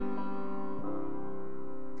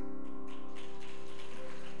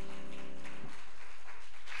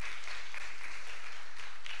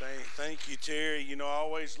you, Terry. I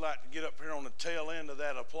always like to get up here on the tail end of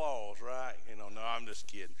that applause, right? No, I'm just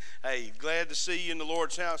kidding. Hey, glad to see you in the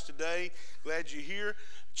Lord's house today. Glad you're here.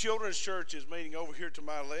 Children's Church is meeting over here to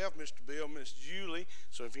my left, Mr. Bill, Miss Julie.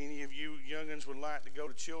 So if any of you youngins would like to go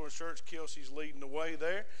to Children's Church, Kelsey's leading the way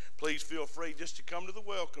there. Please feel free just to come to the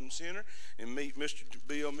Welcome Center and meet Mr.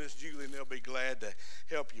 Bill, Miss Julie, and they'll be glad to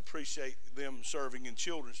help you. Appreciate them serving in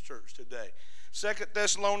Children's Church today. 2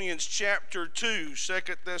 Thessalonians chapter 2. 2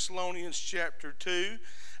 Thessalonians chapter 2.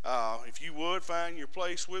 If you would, find your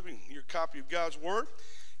place with me, your copy of God's Word.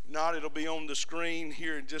 If not, it'll be on the screen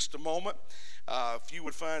here in just a moment. If you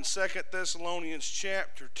would find 2 Thessalonians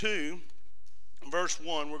chapter 2, verse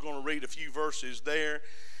 1, we're going to read a few verses there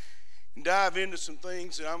and dive into some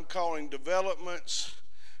things that I'm calling developments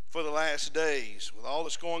for the last days. With all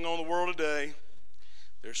that's going on in the world today,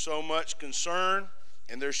 there's so much concern,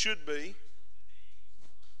 and there should be.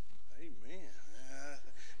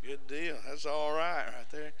 Good deal. That's all right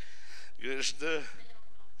there. Good stuff.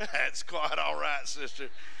 That's quite all right, sister.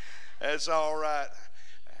 That's all right.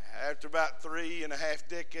 After about 3.5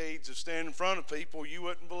 decades of standing in front of people, you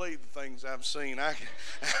wouldn't believe the things I've seen.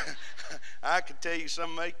 I could tell you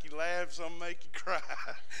some make you laugh, some make you cry.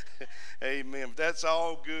 Amen. But that's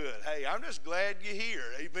all good. Hey, I'm just glad you're here.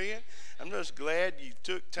 Amen. I'm just glad you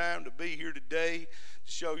took time to be here today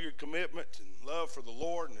to show your commitment and love for the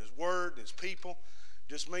Lord and His Word and His people.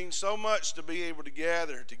 Just means so much to be able to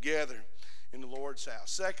gather together in the Lord's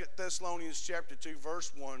house. 2 Thessalonians chapter 2,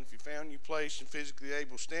 verse 1. If you found your place and physically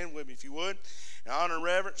able, stand with me if you would. In honor and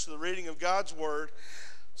reverence to the reading of God's Word.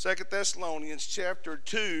 2 Thessalonians chapter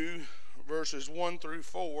 2, verses 1 through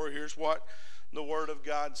 4. Here's what the Word of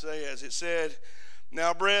God says. It said,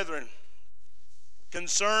 "Now, brethren,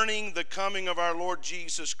 concerning the coming of our Lord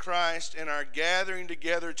Jesus Christ and our gathering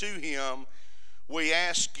together to Him, we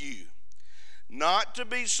ask you, not to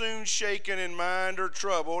be soon shaken in mind or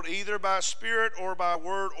troubled, either by spirit or by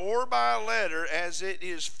word or by letter, as it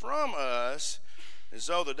is from us, as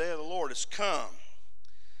though the day of the Lord has come.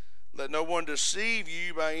 Let no one deceive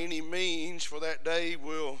you by any means, for that day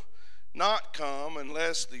will not come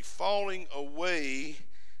unless the falling away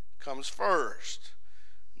comes first.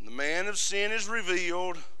 And the man of sin is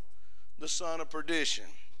revealed, the son of perdition,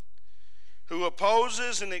 who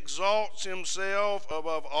opposes and exalts himself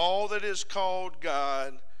above all that is called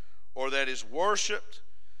God or that is worshipped,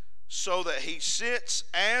 so that he sits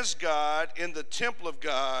as God in the temple of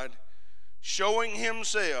God, showing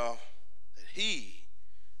himself that he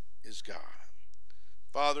is God."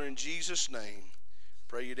 Father, in Jesus' name,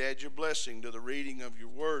 pray you'd add your blessing to the reading of your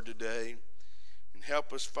word today, and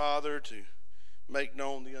help us, Father, to make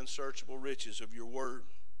known the unsearchable riches of your word.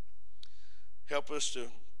 Help us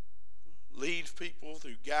to lead people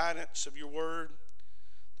through guidance of your word,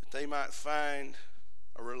 that they might find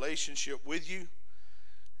a relationship with you.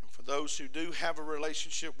 And for those who do have a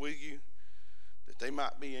relationship with you, that they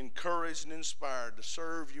might be encouraged and inspired to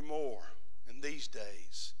serve you more in these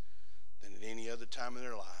days than at any other time in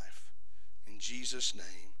their life. In Jesus'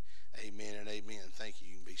 name, amen and amen. Thank you.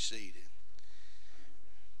 You can be seated.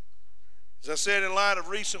 As I said, in light of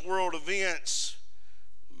recent world events,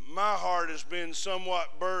 my heart has been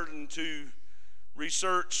somewhat burdened to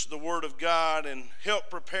research the Word of God and help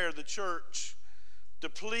prepare the church to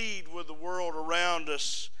plead with the world around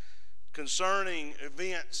us concerning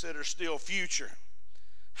events that are still future.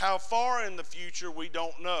 How far in the future, we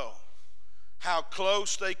don't know. How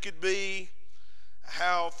close they could be,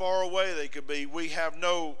 how far away they could be, we have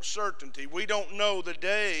no certainty. We don't know the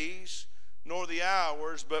days nor the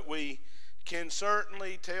hours, but we can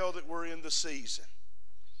certainly tell that we're in the season.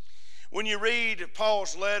 When you read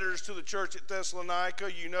Paul's letters to the church at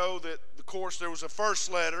Thessalonica, you know that, of course, there was a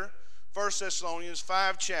first letter, 1 Thessalonians,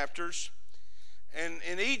 5 chapters. And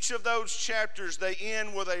in each of those chapters, they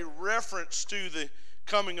end with a reference to the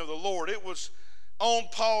coming of the Lord. It was on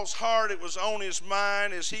Paul's heart, it was on his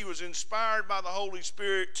mind as he was inspired by the Holy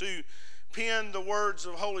Spirit to pen the words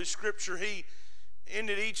of Holy Scripture. He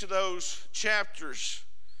ended each of those chapters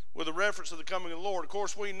with a reference to the coming of the Lord. Of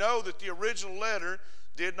course, we know that the original letter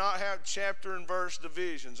did not have chapter and verse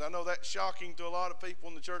divisions. I know that's shocking to a lot of people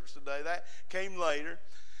in the church today. That came later.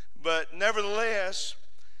 But nevertheless,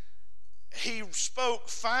 he spoke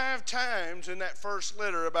 5 times in that first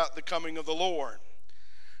letter about the coming of the Lord.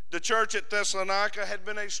 The church at Thessalonica had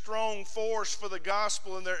been a strong force for the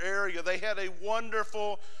gospel in their area. They had a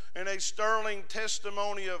wonderful and a sterling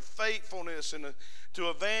testimony of faithfulness and to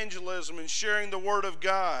evangelism and sharing the word of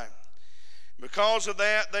God. Because of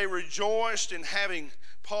that, they rejoiced in having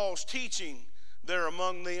Paul's teaching there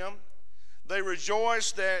among them. They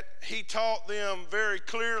rejoiced that he taught them very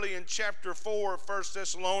clearly in chapter 4 of 1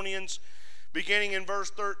 Thessalonians Beginning in verse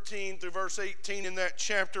 13 through verse 18 in that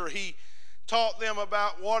chapter, he taught them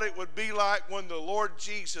about what it would be like when the Lord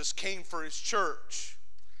Jesus came for his church.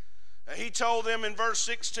 And he told them in verse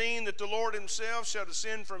 16 that the Lord himself shall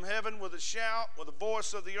descend from heaven with a shout, with the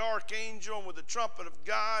voice of the archangel, and with the trumpet of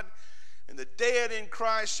God, and the dead in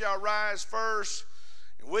Christ shall rise first.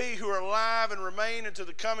 And we who are alive and remain until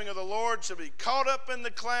the coming of the Lord shall be caught up in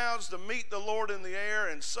the clouds to meet the Lord in the air,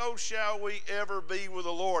 and so shall we ever be with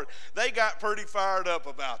the Lord. They got pretty fired up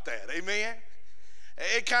about that. Amen?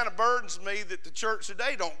 It kind of burdens me that the church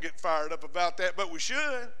today don't get fired up about that, but we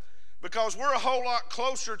should, because we're a whole lot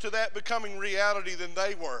closer to that becoming reality than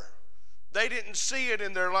they were. They didn't see it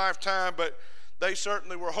in their lifetime, but they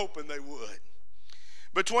certainly were hoping they would.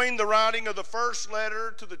 Between the writing of the first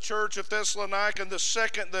letter to the church of Thessalonica and the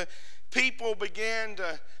second, the people began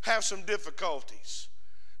to have some difficulties.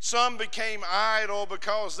 Some became idle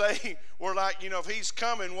because they were like, if he's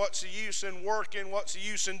coming, what's the use in working? What's the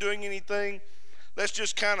use in doing anything? Let's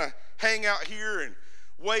just kind of hang out here and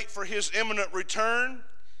wait for his imminent return.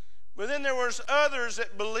 But then there was others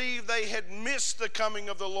that believed they had missed the coming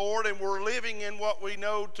of the Lord and were living in what we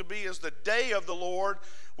know to be as the day of the Lord,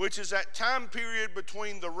 which is that time period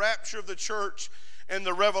between the rapture of the church and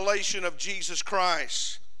the revelation of Jesus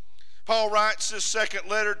Christ. Paul writes this second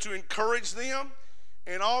letter to encourage them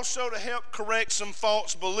and also to help correct some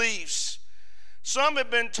false beliefs. Some had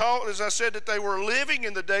been taught, as I said, that they were living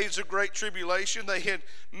in the days of great tribulation. They had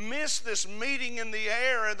missed this meeting in the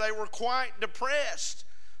air and they were quite depressed.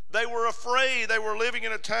 They were afraid. They were living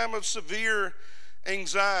in a time of severe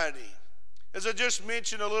anxiety. As I just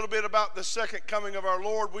mentioned a little bit about the second coming of our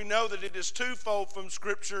Lord, we know that it is twofold from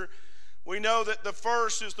Scripture. We know that the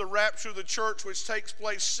first is the rapture of the church, which takes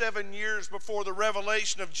place 7 years before the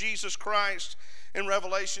revelation of Jesus Christ in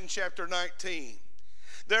Revelation chapter 19.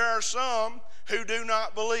 There are some who do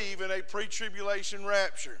not believe in a pre-tribulation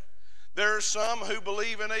rapture. There are some who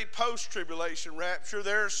believe in a post-tribulation rapture.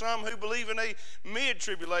 There are some who believe in a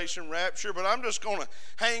mid-tribulation rapture, but I'm just going to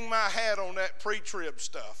hang my hat on that pre-trib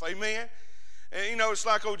stuff. Amen? And it's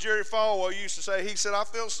like old Jerry Falwell used to say. He said, I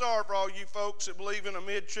feel sorry for all you folks that believe in a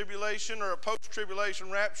mid-tribulation or a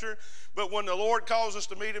post-tribulation rapture, but when the Lord calls us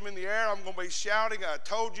to meet him in the air, I'm going to be shouting, I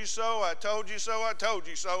told you so, I told you so, I told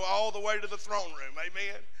you so, all the way to the throne room.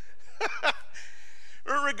 Amen?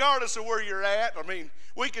 Regardless of where you're at,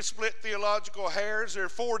 we could split theological hairs. There are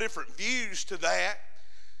 4 different views to that.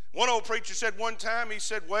 One old preacher said one time, he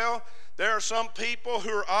said, well, there are some people who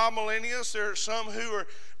are amillennialists. There are some who are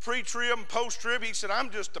pre-trib and post-trib. He said, I'm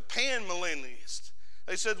just a pan-millennialist.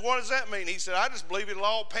 They said, what does that mean? He said, I just believe it'll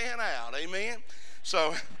all pan out. Amen?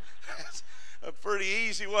 So that's a pretty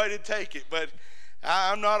easy way to take it. But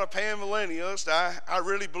I'm not a pan-millennialist. I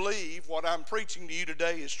really believe what I'm preaching to you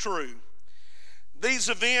today is true. These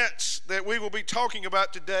events that we will be talking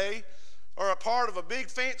about today are a part of a big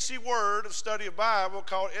fancy word of study of Bible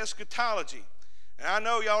called eschatology. And I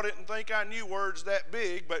know y'all didn't think I knew words that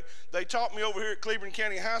big, but they taught me over here at Cleveland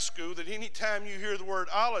County High School that anytime you hear the word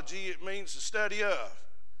ology, it means the study of.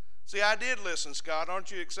 See, I did listen, Scott.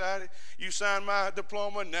 Aren't you excited? You signed my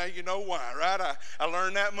diploma, now you know why, right? I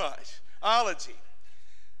learned that much. Ology.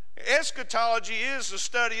 Eschatology is the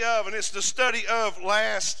study of, and it's the study of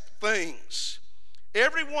last things.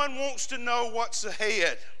 Everyone wants to know what's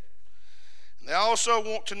ahead. And they also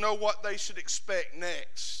want to know what they should expect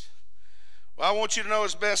next. Well, I want you to know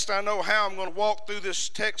as best I know how. I'm going to walk through this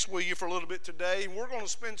text with you for a little bit today. And we're going to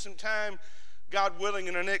spend some time, God willing,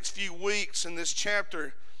 in the next few weeks in this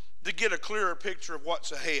chapter to get a clearer picture of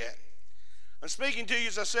what's ahead. I'm speaking to you,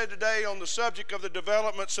 as I said today, on the subject of the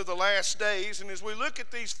developments of the last days. And as we look at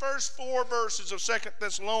these first 4 verses of 2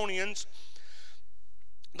 Thessalonians,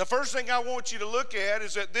 the first thing I want you to look at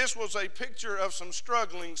is that this was a picture of some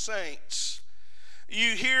struggling saints.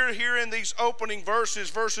 You hear here in these opening verses,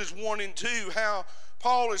 verses 1 and 2, how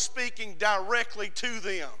Paul is speaking directly to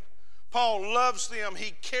them. Paul loves them.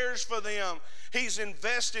 He cares for them. He's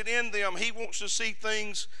invested in them. He wants to see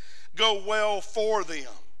things go well for them.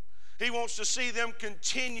 He wants to see them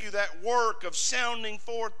continue that work of sounding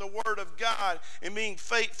forth the word of God and being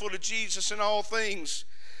faithful to Jesus in all things.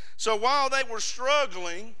 So while they were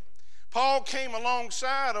struggling, Paul came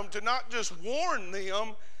alongside them to not just warn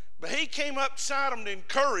them, but he came upside them to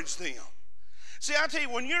encourage them. See, I tell you,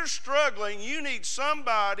 when you're struggling, you need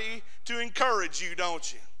somebody to encourage you,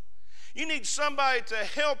 don't you? You need somebody to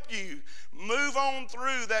help you move on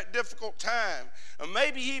through that difficult time, and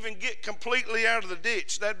maybe even get completely out of the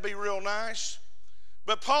ditch. That'd be real nice.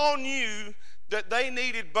 But Paul knew that they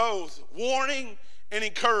needed both warning and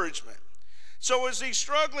encouragement. So as these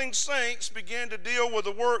struggling saints began to deal with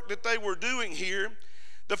the work that they were doing here,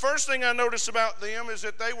 The first thing I noticed about them is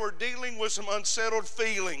that they were dealing with some unsettled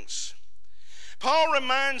feelings. Paul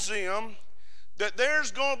reminds them that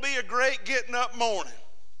there's going to be a great getting up morning.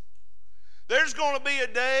 There's going to be a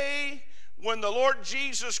day when the Lord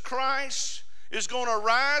Jesus Christ is going to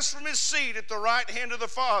rise from his seat at the right hand of the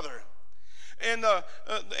Father. And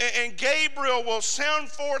Gabriel will sound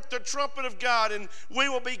forth the trumpet of God, and we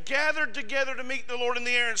will be gathered together to meet the Lord in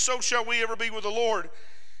the air, and so shall we ever be with the Lord.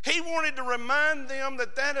 He wanted to remind them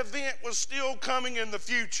that that event was still coming in the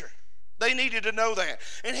future. They needed to know that.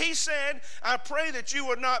 And he said, I pray that you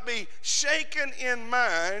would not be shaken in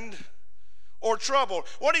mind or troubled.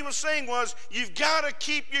 What he was saying was, you've got to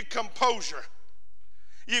keep your composure.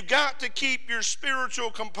 You've got to keep your spiritual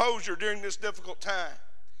composure during this difficult time.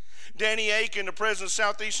 Danny Aiken, the president of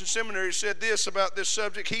Southeastern Seminary, said this about this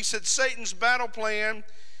subject. He said, Satan's battle plan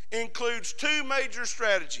includes two major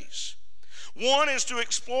strategies. One is to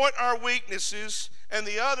exploit our weaknesses, and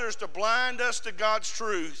the other is to blind us to God's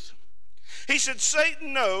truth. He said,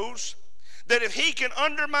 Satan knows that if he can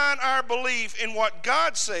undermine our belief in what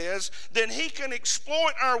God says, then he can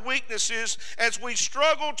exploit our weaknesses as we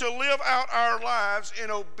struggle to live out our lives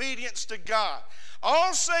in obedience to God.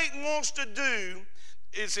 All Satan wants to do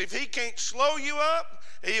is, if he can't slow you up,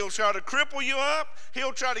 he'll try to cripple you up.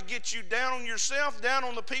 He'll try to get you down on yourself, down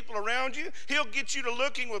on the people around you. He'll get you to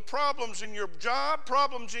looking with problems in your job,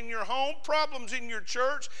 problems in your home, problems in your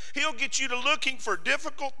church. He'll get you to looking for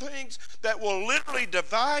difficult things that will literally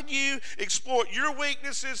divide you, exploit your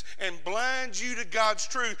weaknesses, and blind you to God's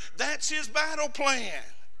truth. That's his battle plan.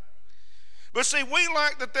 But see, we,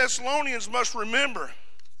 like the Thessalonians, must remember,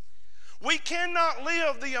 we cannot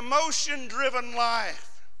live the emotion-driven life.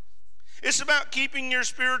 It's about keeping your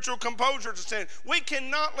spiritual composure. We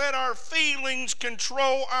cannot let our feelings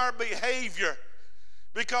control our behavior,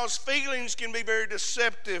 because feelings can be very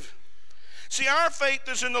deceptive. See, our faith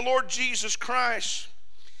is in the Lord Jesus Christ,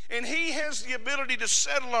 and he has the ability to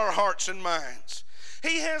settle our hearts and minds.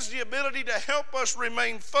 He has the ability to help us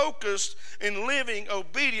remain focused in living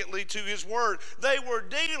obediently to his word. They were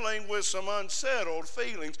dealing with some unsettled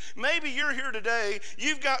feelings. Maybe you're here today,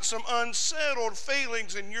 you've got some unsettled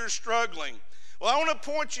feelings and you're struggling. Well, I want to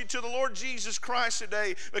point you to the Lord Jesus Christ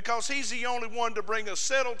today, because he's the only one to bring a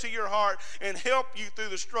settle to your heart and help you through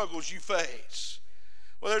the struggles you face.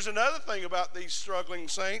 Well, there's another thing about these struggling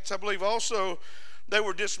saints. I believe also they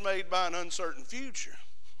were dismayed by an uncertain future.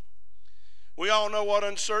 We all know what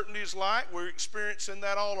uncertainty is like. We're experiencing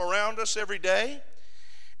that all around us every day.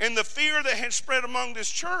 And the fear that had spread among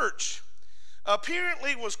this church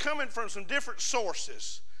apparently was coming from some different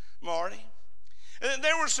sources, Marty. And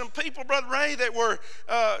there were some people, Brother Ray, that were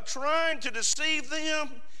trying to deceive them,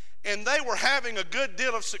 and they were having a good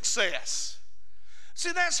deal of success.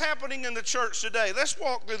 See, that's happening in the church today. Let's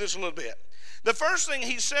walk through this a little bit. The first thing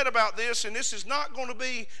he said about this, and this is not going to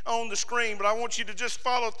be on the screen, but I want you to just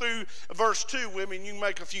follow through verse 2 with me, and you can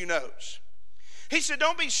make a few notes. He said,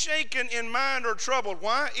 don't be shaken in mind or troubled.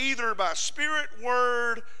 Why? Either by spirit,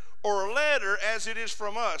 word, or letter, as it is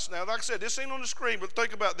from us. Now, like I said, this ain't on the screen, but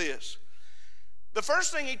think about this. The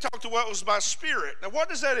first thing he talked about was by spirit. Now, what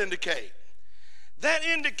does that indicate? That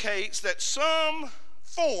indicates that some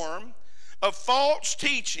form of false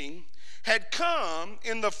teaching had come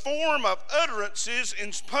in the form of utterances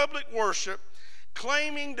in public worship,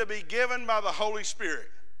 claiming to be given by the Holy Spirit.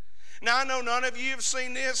 Now, I know none of you have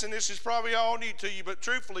seen this, and this is probably all new to you, but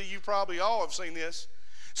truthfully, you probably all have seen this.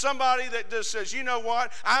 Somebody that just says, you know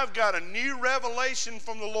what, I've got a new revelation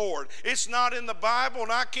from the Lord. It's not in the Bible,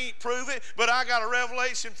 and I can't prove it, but I got a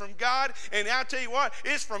revelation from God, and I tell you what,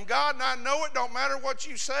 it's from God, and I know it. Don't matter what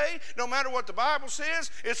you say, no matter what the Bible says,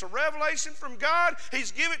 it's a revelation from God.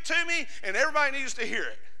 He's given it to me, and everybody needs to hear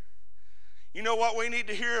it. You know what we need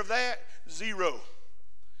to hear of that? Zero.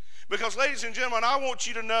 Because, ladies and gentlemen, I want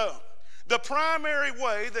you to know, the primary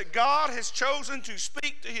way that God has chosen to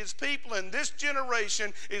speak to his people in this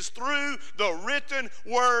generation is through the written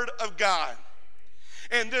word of God.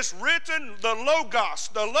 And this written, the Logos,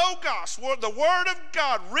 the word of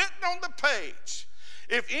God written on the page.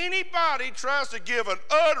 If anybody tries to give an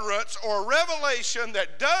utterance or revelation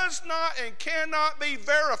that does not and cannot be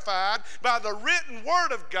verified by the written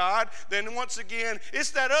word of God, then once again,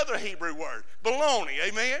 it's that other Hebrew word, baloney,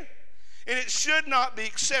 amen? And it should not be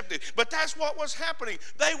accepted. But that's what was happening.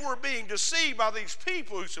 They were being deceived by these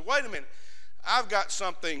people who said, wait a minute, I've got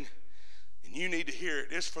something and you need to hear it.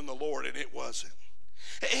 It's from the Lord, and it wasn't.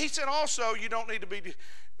 He said also you don't need to be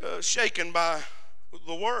shaken by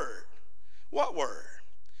the word. What word?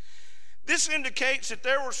 This indicates that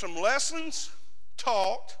there were some lessons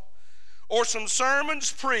taught or some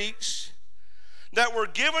sermons preached that were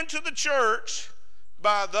given to the church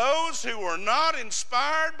by those who are not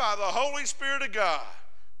inspired by the Holy Spirit of God.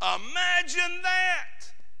 Imagine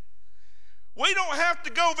that. We don't have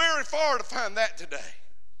to go very far to find that today.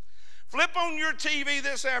 Flip on your TV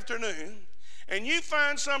this afternoon and you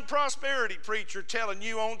find some prosperity preacher telling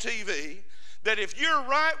you on TV that if you're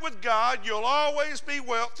right with God, you'll always be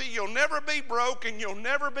wealthy, you'll never be broke, and you'll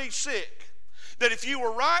never be sick. That if you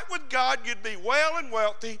were right with God, you'd be well and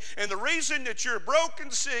wealthy, and the reason that you're broke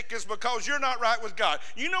and sick is because you're not right with God.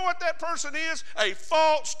 You know what that person is? A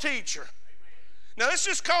false teacher. Now let's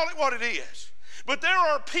just call it what it is. But there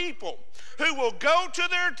are people who will go to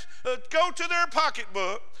their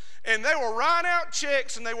pocketbook, and they will write out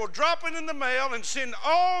checks and they will drop it in the mail and send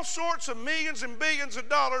all sorts of millions and billions of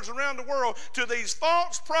dollars around the world to these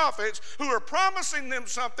false prophets who are promising them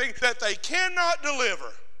something that they cannot deliver.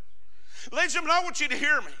 Ladies and gentlemen, I want you to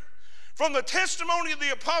hear me. From the testimony of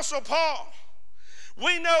the Apostle Paul,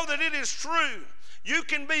 we know that it is true. You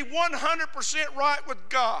can be 100% right with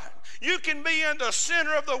God. You can be in the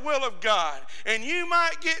center of the will of God. And you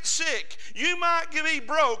might get sick. You might be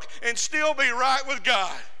broke and still be right with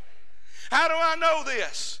God. How do I know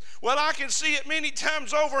this? Well, I can see it many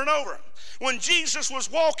times over and over. When Jesus was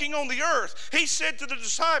walking on the earth, he said to the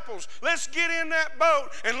disciples, let's get in that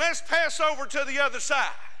boat and let's pass over to the other side.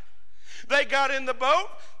 They got in the boat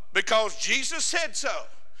because Jesus said so.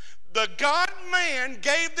 The God-man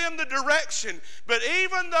gave them the direction, but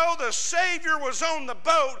even though the Savior was on the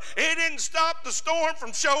boat, it didn't stop the storm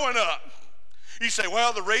from showing up. You say,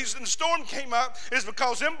 well, the reason the storm came up is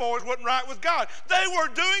because them boys wasn't right with God. They were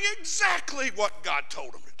doing exactly what God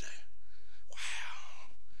told them to do.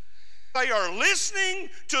 Wow. They are listening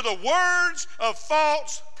to the words of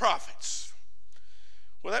false prophets.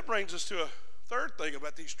 Well, that brings us to a third thing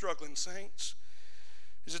about these struggling saints,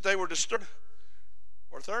 is that they were disturbed.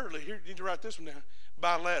 Or thirdly, here, you need to write this one down,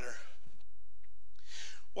 by letter.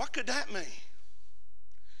 What could that mean?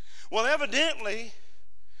 Well, evidently,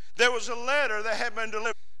 there was a letter that had been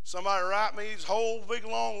delivered. Somebody write me these whole big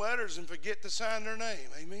long letters and forget to sign their name.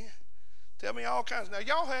 Amen. Tell me all kinds. Now,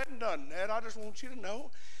 y'all hadn't done that. I just want you to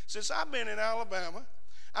know. Since I've been in Alabama,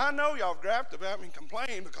 I know y'all have griped about me and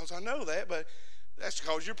complained because I know that, but that's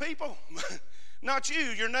because you're people. Not you,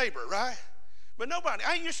 your neighbor, right? But nobody.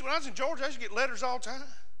 When I was in Georgia, I used to get letters all the time.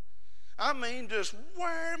 I mean, just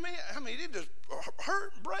wear me. I mean, it just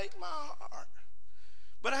hurt and break my heart.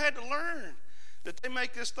 But I had to learn that they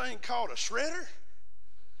make this thing called a shredder.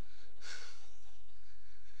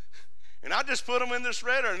 And I just put them in the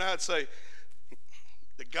shredder and I'd say,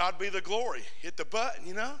 to God be the glory. Hit the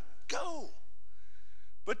button, go.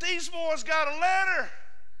 But these boys got a letter.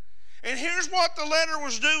 And here's what the letter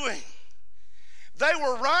was doing. They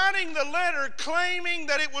were writing the letter claiming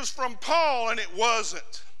that it was from Paul, and it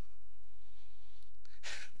wasn't.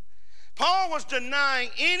 Paul was denying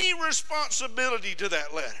any responsibility to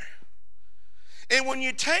that letter. And when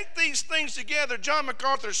you take these things together, John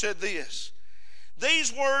MacArthur said this: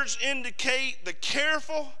 these words indicate the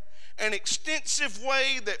careful and extensive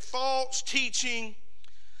way that false teaching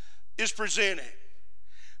is presented.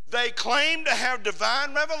 They claim to have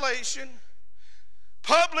divine revelation,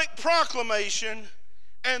 public proclamation,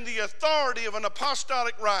 and the authority of an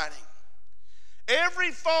apostolic writing.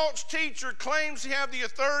 Every false teacher claims to have the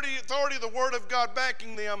authority of the Word of God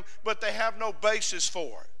backing them, but they have no basis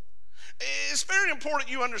for it. It's very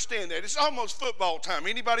important you understand that. It's almost football time.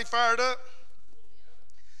 Anybody fired up?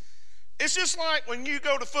 It's just like when you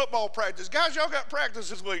go to football practice. Guys, y'all got practice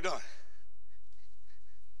this week, don't you?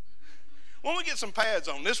 When we get some pads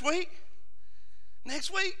on this week?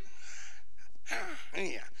 Next week?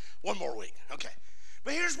 Yeah, one more week. Okay.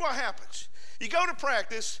 But here's what happens. You go to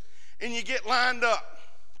practice and you get lined up.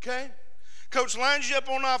 Okay? Coach lines you up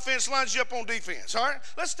on offense, lines you up on defense. All right?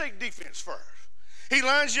 Let's take defense first. He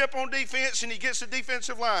lines you up on defense and he gets the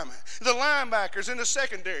defensive lineman. The linebackers in the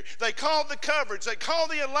secondary. They call the coverage. They call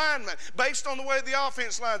the alignment based on the way the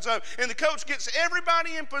offense lines up. And the coach gets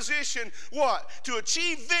everybody in position, what? To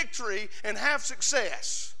achieve victory and have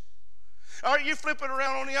success. All right, you flip it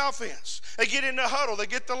around on the offense. They get in the huddle. They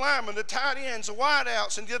get the linemen, the tight ends, the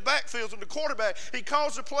wideouts, and the backfields, and the quarterback. He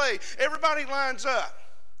calls the play. Everybody lines up.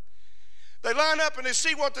 They line up and they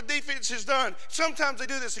see what the defense has done. Sometimes they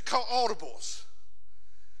do this. They call audibles.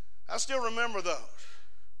 I still remember those,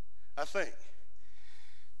 I think.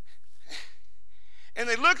 And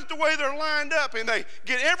they look at the way they're lined up and they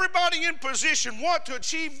get everybody in position, what? To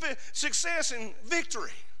achieve success and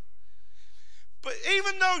victory. But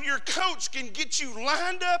even though your coach can get you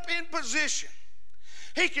lined up in position,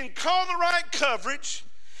 he can call the right coverage,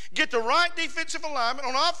 get the right defensive alignment,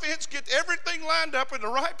 on offense get everything lined up in the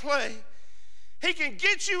right play, He can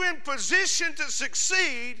get you in position to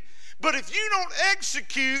succeed, but if you don't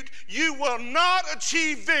execute, you will not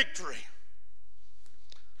achieve victory.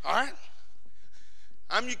 All right?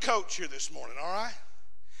 I'm your coach here this morning, all right?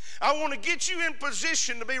 I want to get you in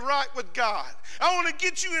position to be right with God. I want to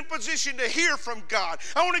get you in position to hear from God.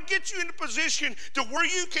 I want to get you in a position to where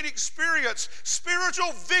you can experience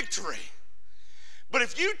spiritual victory. But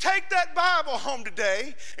if you take that Bible home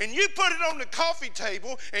today and you put it on the coffee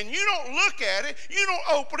table and you don't look at it, you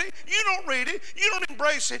don't open it, you don't read it, you don't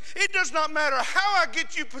embrace it, it does not matter how I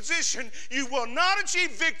get you positioned, you will not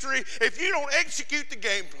achieve victory if you don't execute the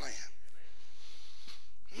game plan.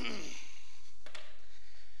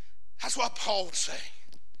 That's what Paul was saying.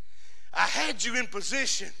 I had you in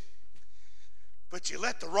position, but you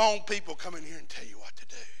let the wrong people come in here and tell you what to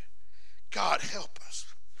do. God help us.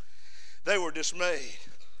 They were dismayed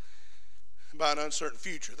by an uncertain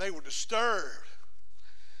future. They were disturbed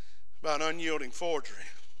by an unyielding forgery.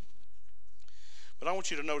 But I want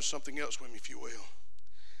you to notice something else with me, if you will.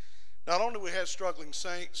 Not only do we have struggling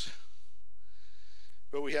saints,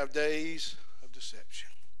 but we have days of deception.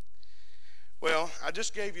 Well, I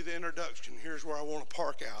just gave you the introduction. Here's where I want to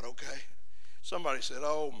park out, okay? Somebody said,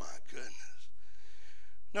 oh my goodness.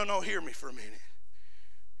 No, hear me for a minute.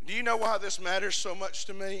 Do you know why this matters so much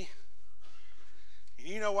to me?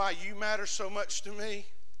 You know why you matter so much to me?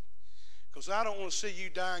 Because I don't want to see you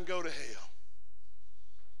die and go to hell.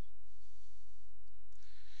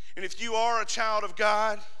 And if you are a child of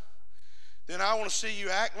God, then I want to see you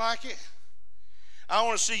act like it. I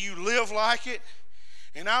want to see you live like it.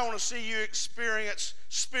 And I want to see you experience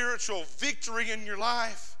spiritual victory in your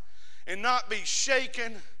life and not be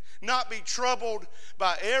shaken, not be troubled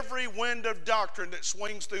by every wind of doctrine that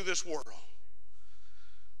swings through this world.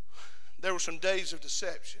 There were some days of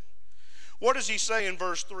deception. What does he say in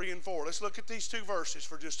verse 3 and 4? Let's look at these two verses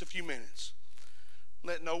for just a few minutes.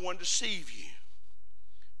 Let no one deceive you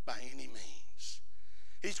by any means.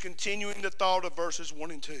 He's continuing the thought of verses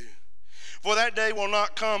 1 and 2. For that day will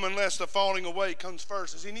not come unless the falling away comes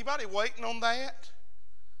first. Is anybody waiting on that?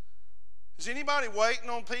 Is anybody waiting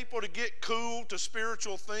on people to get cool to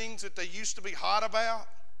spiritual things that they used to be hot about?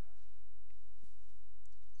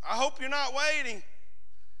 I hope you're not waiting.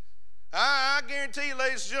 I guarantee you,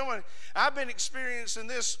 ladies and gentlemen, I've been experiencing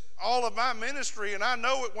this all of my ministry, and I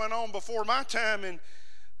know it went on before my time, and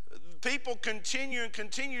people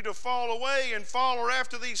continue to fall away and follow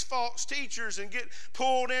after these false teachers and get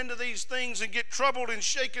pulled into these things and get troubled and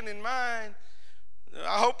shaken in mind.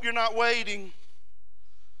 I hope you're not waiting.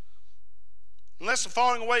 Unless the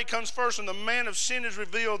falling away comes first and the man of sin is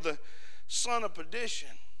revealed, the son of perdition.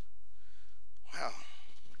 Wow.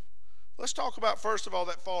 Let's talk about, first of all,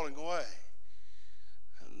 that falling away.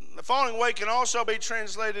 The falling away can also be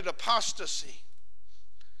translated apostasy.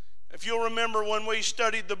 If you'll remember when we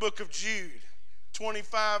studied the book of Jude,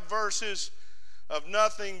 25 verses of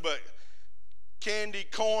nothing but candy,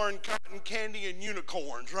 corn, cotton candy, and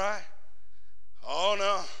unicorns, right? Oh,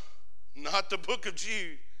 no, not the book of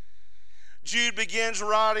Jude. Jude begins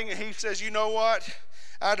writing, and he says, you know what?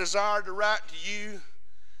 I desired to write to you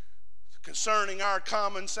concerning our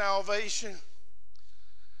common salvation,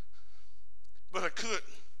 but I couldn't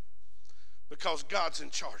because God's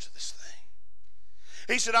in charge of this thing.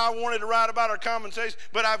 He said, I wanted to write about our common salvation,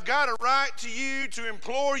 but I've got to write to you to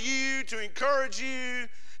implore you, to encourage you,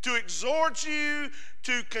 to exhort you,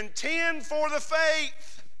 to contend for the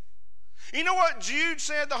faith. You know what Jude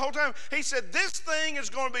said the whole time? He said, this thing is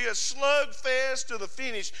going to be a slugfest to the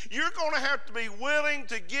finish. You're going to have to be willing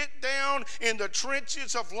to get down in the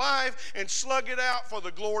trenches of life and slug it out for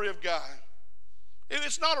the glory of God.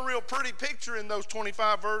 It's not a real pretty picture in those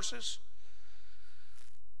 25 verses.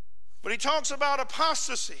 But he talks about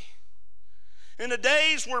apostasy. In the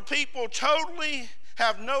days where people totally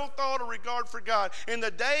have no thought or regard for God. In the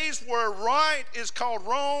days where right is called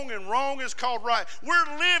wrong and wrong is called right.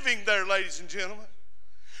 We're living there, ladies and gentlemen.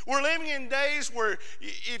 We're living in days where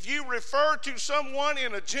if you refer to someone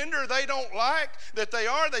in a gender they don't like that they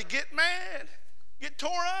are, they get mad, get tore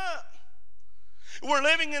up. We're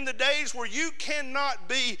living in the days where you cannot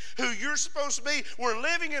be who you're supposed to be. We're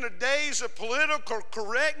living in a days of political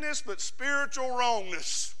correctness but spiritual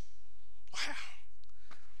wrongness. Wow.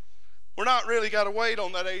 We're not really got to wait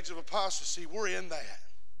on that age of apostasy. We're in that.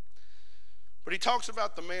 But he talks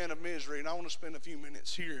about the man of misery, and I want to spend a few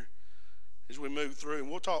minutes here as we move through,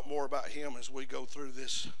 and we'll talk more about him as we go through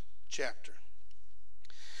this chapter.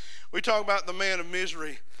 We talk about the man of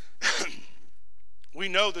misery. We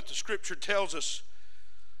know that the scripture tells us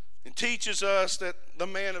and teaches us that the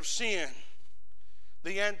man of sin,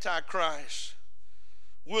 the Antichrist,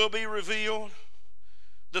 will be revealed.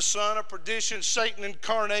 the son of perdition, Satan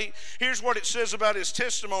incarnate. Here's what it says about his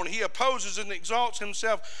testimony. He opposes and exalts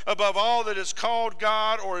himself above all that is called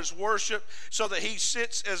God or is worshiped, so that he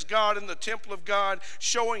sits as God in the temple of God,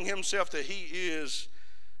 showing himself that he is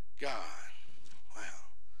God. Wow.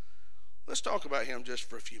 Let's talk about him just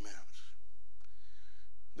for a few minutes.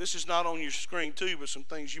 This is not on your screen too, but some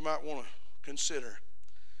things you might want to consider.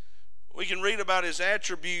 We can read about his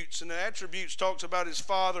attributes, and the attributes talks about his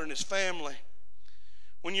father and his family.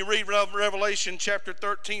 When you read Revelation chapter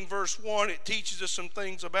 13, verse 1, it teaches us some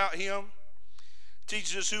things about him. It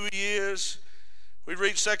teaches us who he is. We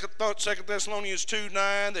read 2 Thessalonians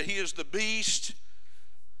 2:9, that he is the beast.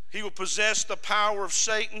 He will possess the power of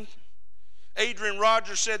Satan. Adrian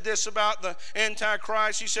Rogers said this about the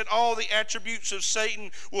Antichrist. He said, all the attributes of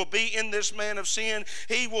Satan will be in this man of sin.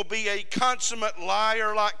 He will be a consummate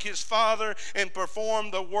liar like his father and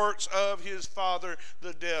perform the works of his father,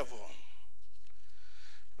 the devil.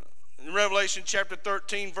 In Revelation chapter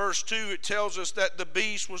 13, verse 2, it tells us that the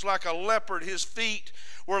beast was like a leopard. His feet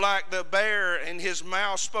were like the bear, and his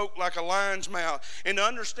mouth spoke like a lion's mouth. And to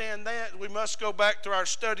understand that, we must go back to our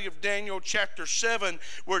study of Daniel chapter 7,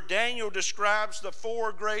 where Daniel describes the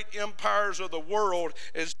four great empires of the world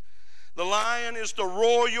as the lion is the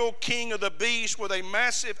royal king of the beast with a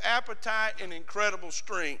massive appetite and incredible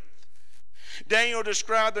strength. Daniel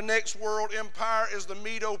described the next world empire as the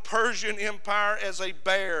Medo-Persian Empire as a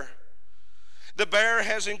bear. The bear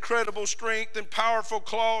has incredible strength and powerful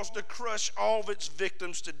claws to crush all of its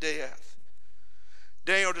victims to death.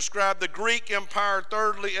 Daniel described the Greek Empire,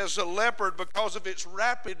 thirdly, as a leopard because of its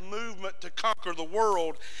rapid movement to conquer the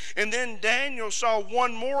world. And then Daniel saw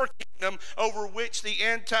one more kingdom over which the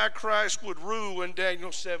Antichrist would rule in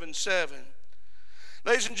Daniel 7:7.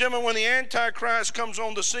 Ladies and gentlemen, when the Antichrist comes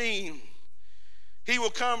on the scene, he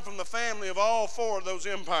will come from the family of all four of those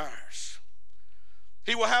empires.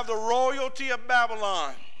 He will have the royalty of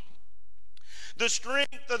Babylon, the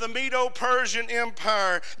strength of the Medo-Persian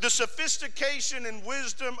Empire, the sophistication and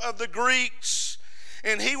wisdom of the Greeks,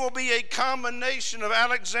 and he will be a combination of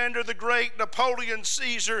Alexander the Great, Napoleon,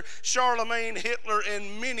 Caesar, Charlemagne, Hitler,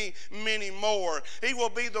 and many, many more. He will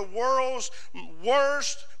be the world's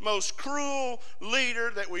worst, most cruel leader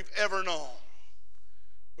that we've ever known.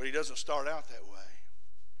 But he doesn't start out that way.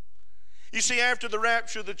 You see, after the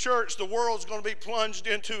rapture of the church, the world's going to be plunged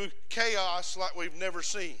into chaos like we've never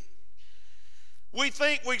seen. We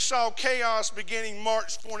think we saw chaos beginning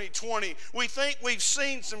March 2020. We think we've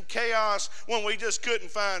seen some chaos when we just couldn't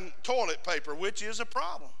find toilet paper, which is a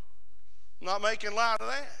problem. I'm not making light of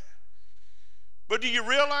that. But do you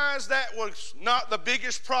realize that was not the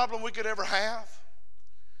biggest problem we could ever have?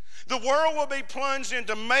 The world will be plunged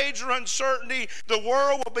into major uncertainty. The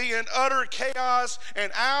world will be in utter chaos.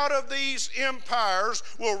 And out of these empires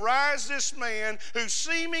will rise this man who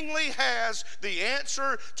seemingly has the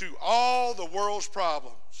answer to all the world's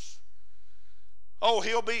problems. Oh,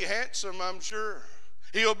 he'll be handsome, I'm sure.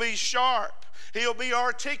 He'll be sharp. He'll be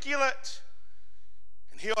articulate.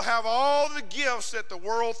 And he'll have all the gifts that the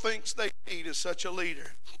world thinks they need as such a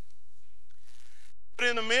leader. But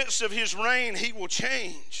in the midst of his reign, he will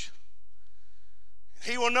change.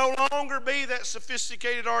 He will no longer be that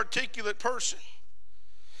sophisticated, articulate person.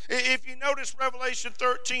 If you notice Revelation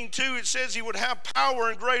 13:2, it says he would have power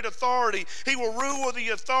and great authority. He will rule with the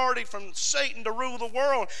authority from Satan to rule the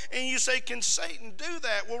world. And you say, can Satan do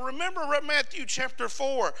that? Well, remember Matthew chapter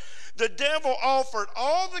 4. The devil offered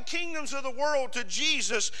all the kingdoms of the world to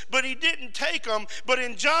Jesus, but he didn't take them. But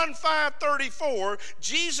in John 5:34,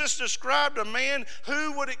 Jesus described a man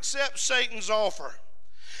who would accept Satan's offer.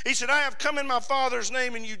 He said, I have come in my Father's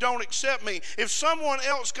name and you don't accept me. If someone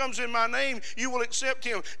else comes in my name, you will accept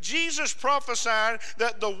him. Jesus prophesied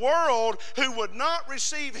that the world who would not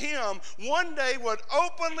receive him one day would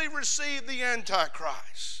openly receive the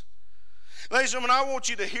Antichrist. Ladies and gentlemen, I want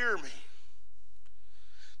you to hear me.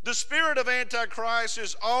 The spirit of Antichrist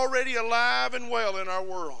is already alive and well in our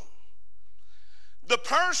world. The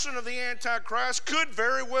person of the Antichrist could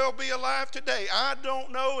very well be alive today. I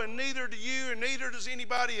don't know, and neither do you, and neither does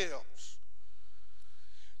anybody else.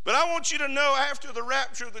 But I want you to know, after the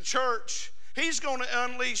rapture of the church, he's going to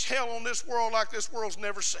unleash hell on this world like this world's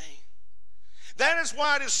never seen. That is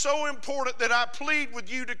why it is so important that I plead with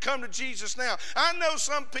you to come to Jesus now. I know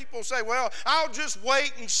some people say, well, I'll just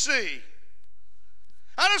wait and see.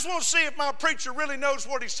 I just want to see if my preacher really knows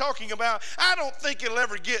what he's talking about. I don't think it'll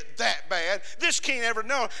ever get that bad. This can't ever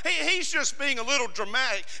know. He's just being a little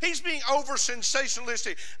dramatic. He's being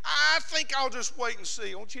over-sensationalistic. I think I'll just wait and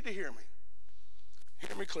see. I want you to hear me.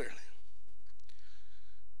 Hear me clearly.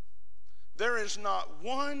 There is not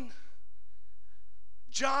one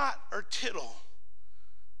jot or tittle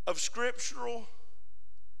of scriptural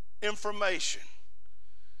information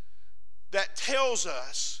that tells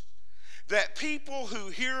us that people who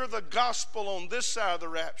hear the gospel on this side of the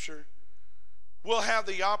rapture will have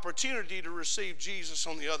the opportunity to receive Jesus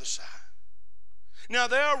on the other side. Now,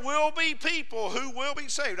 there will be people who will be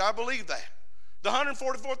saved. I believe that. The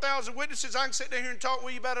 144,000 witnesses, I can sit down here and talk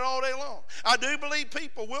with you about it all day long. I do believe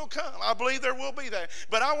people will come. I believe there will be that.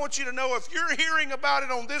 But I want you to know, if you're hearing about it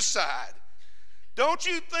on this side, don't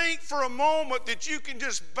you think for a moment that you can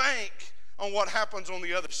just bank on what happens on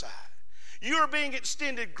the other side. You are being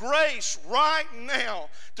extended grace right now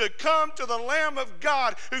to come to the Lamb of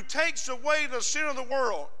God who takes away the sin of the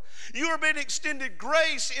world. You are being extended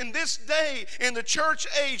grace in this day, in the church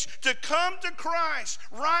age, to come to Christ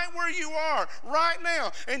right where you are, right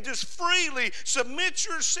now, and just freely submit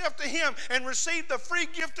yourself to Him and receive the free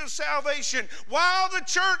gift of salvation while the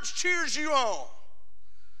church cheers you on.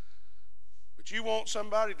 But you want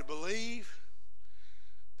somebody to believe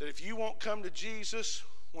that if you won't come to Jesus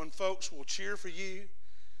when folks will cheer for you,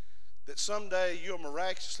 that someday you'll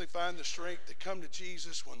miraculously find the strength to come to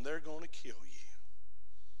Jesus when they're going to kill you.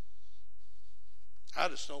 I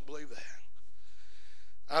just don't believe that.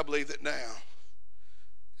 I believe that now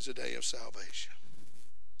is a day of salvation.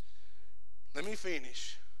 Let me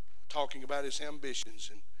finish talking about his ambitions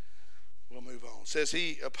and we'll move on. It says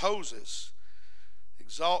he opposes,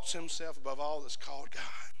 exalts himself above all that's called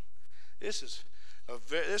God.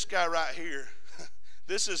 This guy right here,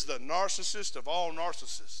 this is the narcissist of all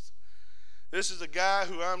narcissists. This is a guy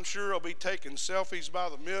who I'm sure will be taking selfies by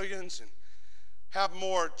the millions and have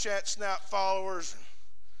more chat snap followers,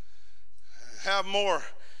 and have more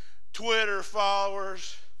Twitter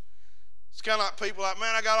followers. It's kind of like people like,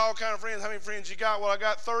 man, I got all kind of friends. How many friends you got? Well, I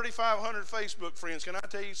got 3,500 Facebook friends. Can I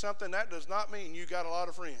tell you something? That does not mean you got a lot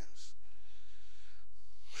of friends.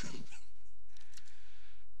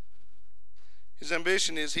 His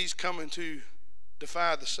ambition is he's coming to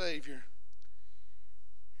defy the Savior.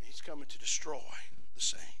 He's coming to destroy the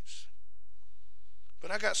saints.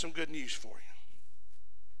 But I got some good news for you.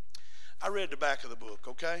 I read the back of the book,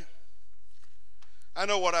 okay? I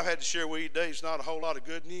know what I've had to share with you today is not a whole lot of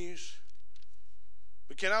good news.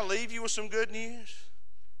 But can I leave you with some good news?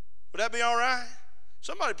 Would that be all right?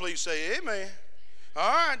 Somebody please say amen.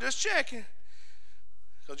 All right, just checking.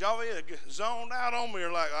 Because y'all zoned out on me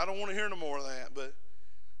or like, I don't want to hear no more of that. But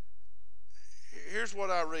here's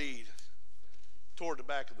what I read toward the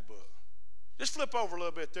back of the book. Just flip over a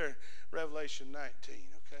little bit there, Revelation 19,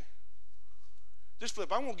 okay? Just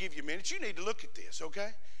flip. I'm going to give you a minute. You need to look at this, okay?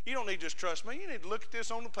 You don't need to just trust me. You need to look at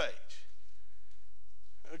this on the page.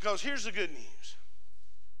 Because here's the good news.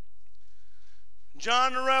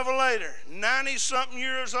 John the Revelator, 90-something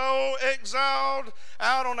years old, exiled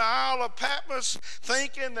out on the Isle of Patmos,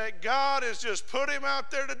 thinking that God has just put him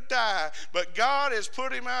out there to die. But God has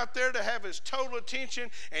put him out there to have his total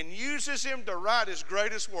attention and uses him to write his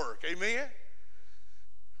greatest work. Amen?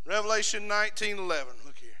 Revelation 19:11.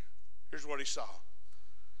 Look here. Here's what he saw.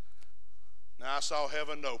 Now I saw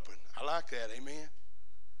heaven open. I like that. Amen?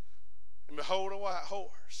 And behold, a white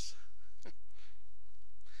horse.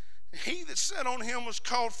 He that sat on him was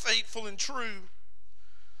called Faithful and True.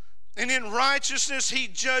 And in righteousness he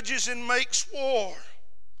judges and makes war.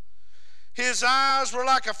 His eyes were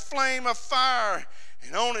like a flame of fire,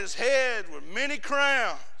 and on his head were many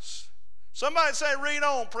crowns. Somebody say, read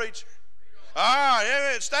on, preacher. All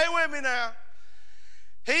right, stay with me now.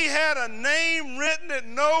 He had a name written that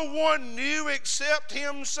no one knew except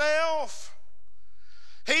himself.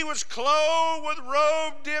 He was clothed with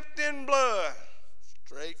robe dipped in blood,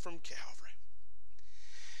 straight from Calvary.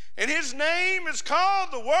 And his name is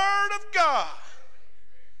called the Word of God.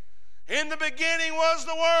 In the beginning was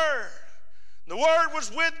the Word. The Word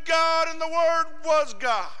was with God, and the Word was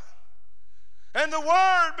God. And the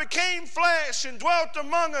Word became flesh and dwelt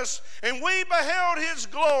among us, and we beheld his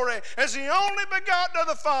glory as the only begotten of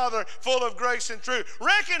the Father, full of grace and truth.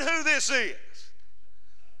 Reckon who this is.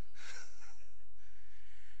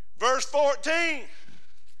 Verse 14.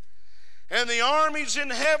 And the armies in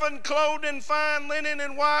heaven, clothed in fine linen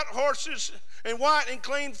and white horses, and white and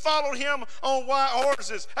clean, followed him on white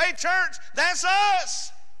horses. Hey, church, that's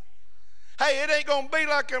us. Hey, it ain't going to be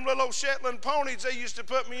like them little old Shetland ponies they used to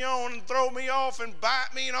put me on and throw me off and bite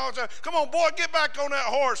me and all that. Come on, boy, get back on that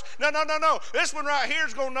horse. No. This one right here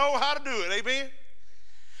is going to know how to do it. Amen?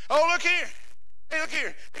 Oh, look here. Hey, look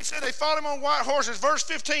here. He said they fought him on white horses. Verse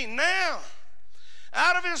 15. Now,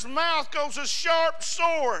 out of his mouth goes a sharp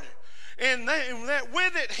sword, And that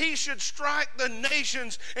with it he should strike the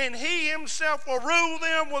nations, and he himself will rule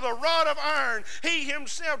them with a rod of iron. He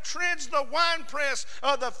himself treads the winepress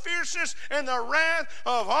of the fierceness and the wrath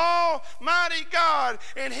of Almighty God.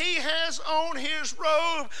 And he has on his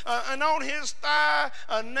robe and on his thigh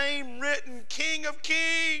a name written, King of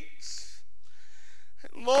Kings,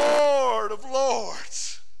 Lord of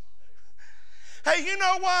Lords. Hey, you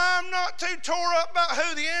know why I'm not too tore up about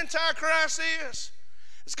who the Antichrist is?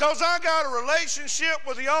 It's because I got a relationship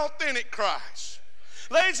with the authentic Christ.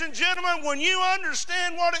 Ladies and gentlemen, when you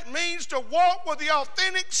understand what it means to walk with the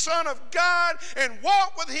authentic Son of God and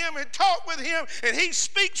walk with him and talk with him, and he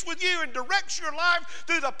speaks with you and directs your life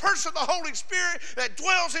through the person of the Holy Spirit that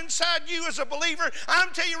dwells inside you as a believer,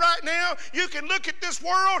 I'm telling you right now, you can look at this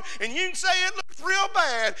world and you can say it looks real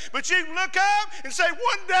bad, but you can look up and say,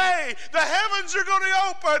 one day the heavens are going to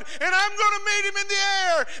open and I'm going to meet him in the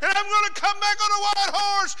air, and I'm going to come back on a white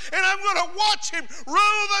horse, and I'm going to watch him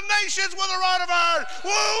rule the nations with a rod of iron.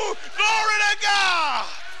 Woo! Glory to God!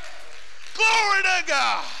 Glory to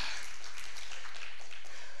God!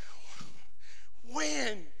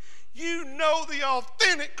 When you know the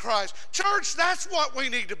authentic Christ, church, that's what we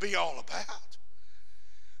need to be all about.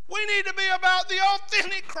 We need to be about the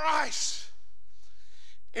authentic Christ.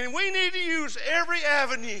 And we need to use every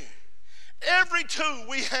avenue, every tool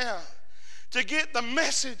we have to get the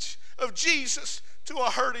message of Jesus to a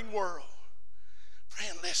hurting world.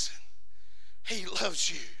 Friend, listen. He loves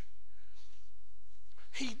you.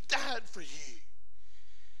 He died for you.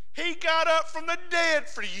 He got up from the dead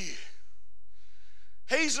for you.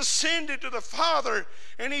 He's ascended to the Father,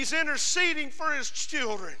 and he's interceding for his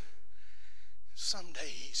children. Someday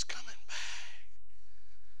he's coming back.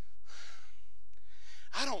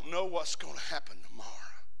 I don't know what's going to happen tomorrow.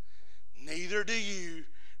 Neither do you.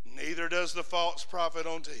 Neither does the false prophet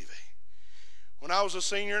on TV. When I was a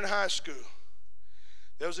senior in high school,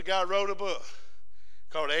 there was a guy who wrote a book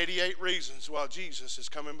called 88 Reasons Why Jesus is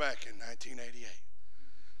Coming Back in 1988.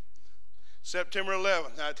 September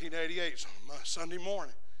 11th, 1988, Sunday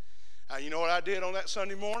morning. You know what I did on that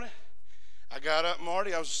Sunday morning? I got up,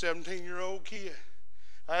 Marty. I was a 17-year-old kid.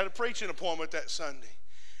 I had a preaching appointment that Sunday.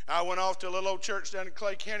 I went off to a little old church down in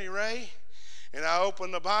Clay County, Ray, and I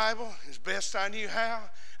opened the Bible as best I knew how.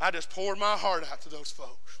 I just poured my heart out to those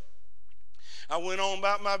folks. I went on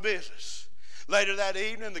about my business. Later that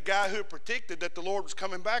evening, the guy who predicted that the Lord was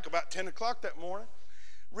coming back about 10 o'clock that morning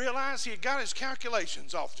realized he had got his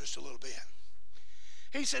calculations off just a little bit.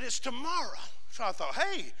 He said, it's tomorrow. So I thought,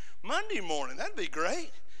 hey, Monday morning, that'd be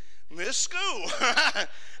great. Miss school.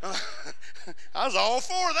 I was all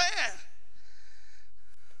for that.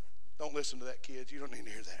 Don't listen to that, kids. You don't need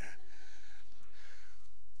to hear that.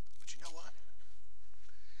 But you know what?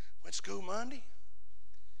 Went to school Monday.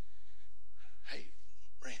 Hey,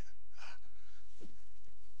 Brent,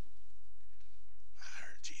 I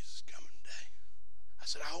heard Jesus coming today. I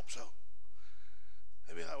said, I hope so.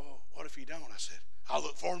 They'd be like, well, what if he don't? I said, I'll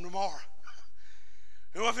look for him tomorrow.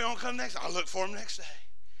 And what if he don't come next? I'll look for him next day.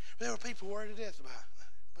 There were people worried to death about it.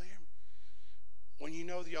 But hear me. When you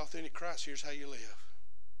know the authentic Christ, here's how you live.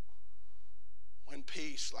 When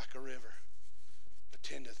peace like a river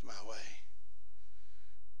attendeth my way.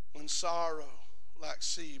 When sorrow like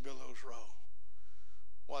sea billows roll.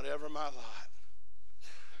 Whatever my lot,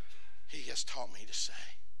 he has taught me to say,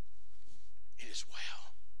 it is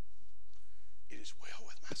well. It is well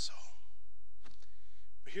with my soul.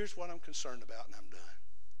 But here's what I'm concerned about, and I'm done.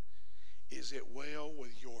 Is it well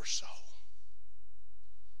with your soul?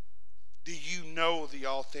 Do you know the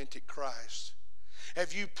authentic Christ?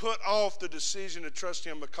 Have you put off the decision to trust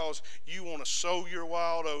him because you want to sow your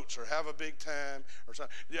wild oats or have a big time or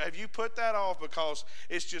something? Have you put that off because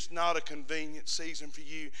it's just not a convenient season for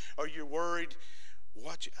you, or you're worried?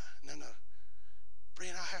 No.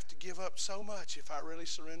 Brent, I have to give up so much if I really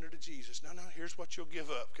surrender to Jesus. No, here's what you'll give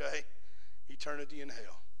up, okay? Eternity in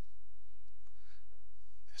hell.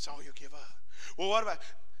 That's all you'll give up. Well, what about,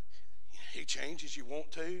 he changes your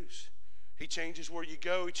want-tos. He changes where you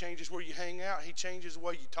go. He changes where you hang out. He changes the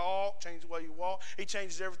way you talk, changes the way you walk. He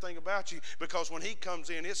changes everything about you, because when he comes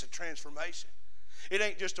in, it's a transformation. It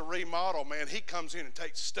ain't just a remodel, man. He comes in and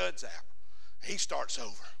takes the studs out. He starts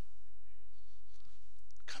over.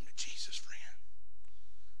 Come to Jesus, friend.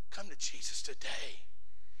 Come to Jesus today.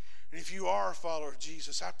 And if you are a follower of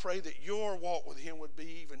Jesus, I pray that your walk with him would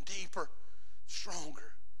be even deeper,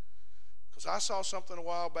 stronger. Because I saw something a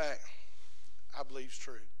while back I believe is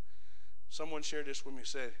true. Someone shared this with me and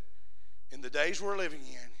said, in the days we're living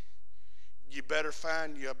in, you better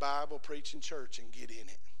find you a Bible preaching church and get in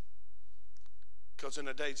it. Because in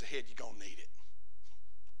the days ahead, you're going to need it.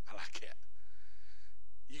 I like that.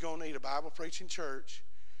 You're going to need a Bible-preaching church.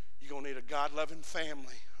 You're going to need a God-loving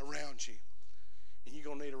family around you. And you're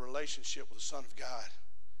going to need a relationship with the Son of God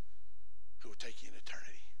who will take you in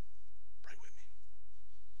eternity. Pray with me.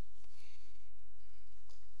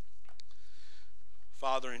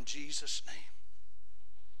 Father, in Jesus' name.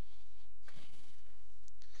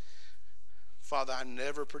 Father, I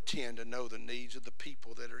never pretend to know the needs of the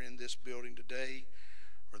people that are in this building today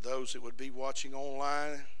or those that would be watching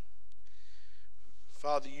online.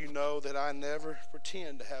 Father, you know that I never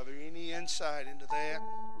pretend to have any insight into that.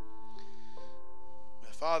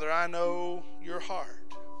 But Father, I know your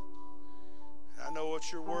heart. And I know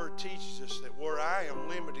what your word teaches us, that where I am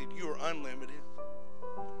limited, you are unlimited.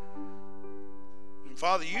 And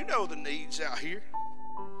Father, you know the needs out here.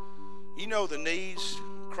 You know the needs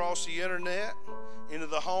across the internet, into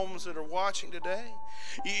the homes that are watching today.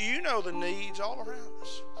 You know the needs all around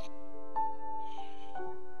us.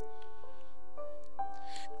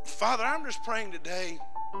 Father, I'm just praying today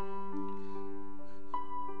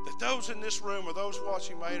that those in this room or those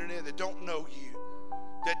watching my internet that don't know you,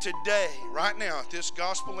 that today, right now, at this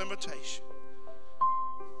gospel invitation,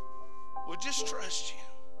 will just trust you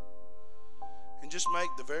and just make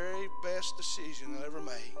the very best decision they'll ever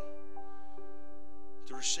make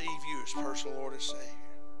to receive you as personal Lord and Savior.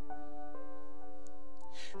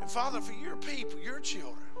 And Father, for your people, your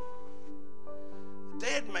children,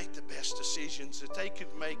 they'd make the best decisions that they could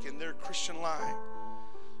make in their Christian life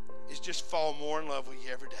is just fall more in love with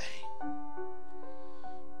you every day.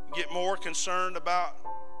 Get more concerned about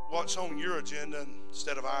what's on your agenda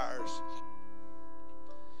instead of ours.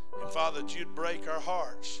 And Father, that you'd break our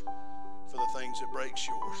hearts for the things that breaks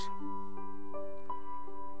yours.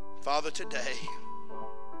 Father, today,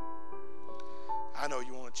 I know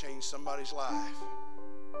you want to change somebody's life.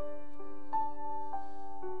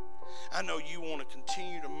 I know you want to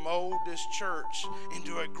continue to mold this church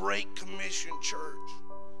into a great commission church.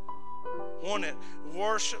 One that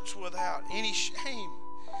worships without any shame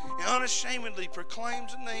and unashamedly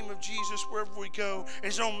proclaims the name of Jesus wherever we go and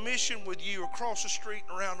is on mission with you across the street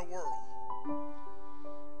and around the world.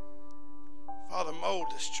 Father, mold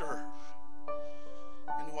this church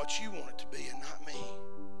into what you want it to be and not me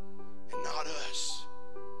and not us.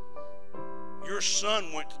 Your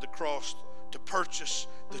son went to the cross to purchase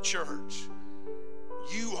the church.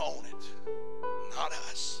 You own it, not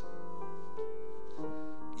us.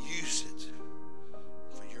 Use it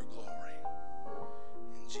for your glory.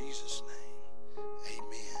 In Jesus' name,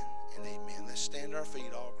 amen and amen. Let's stand our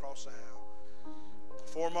feet all across the aisle.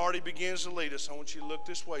 Before Marty begins to lead us, I want you to look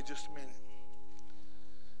this way just a minute.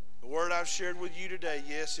 The word I've shared with you today,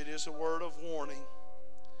 yes, it is a word of warning,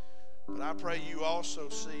 but I pray you also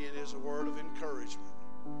see it as a word of encouragement.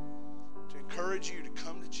 To encourage you to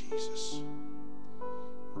come to Jesus.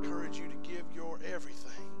 Encourage you to give your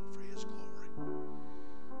everything for his glory.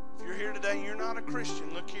 If you're here today and you're not a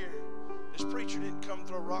Christian, look here. This preacher didn't come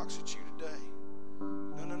throw rocks at you today.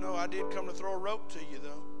 No. I did come to throw a rope to you,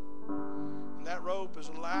 though. And that rope is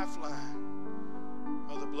a lifeline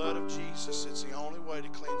of the blood of Jesus. It's the only way to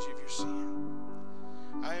cleanse you of your sin.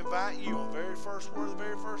 I invite you on the very first word, the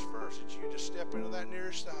very first verse, that you just step into that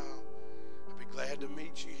nearest aisle. Glad to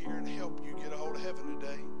meet you here and help you get a hold of heaven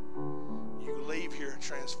today. You leave here a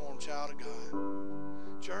transformed child of God.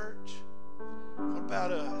 Church, what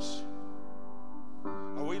about us?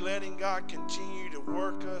 Are we letting God continue to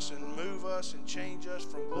work us and move us and change us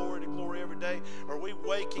from glory to glory every day? Are we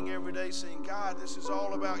waking every day saying, God, this is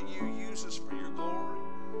all about you. Use us for your glory?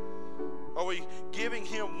 Are we giving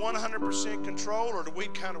him 100% control, or do we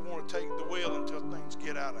kind of want to take the wheel until things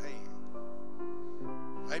get out of hand?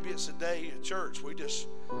 Maybe it's a day at church we just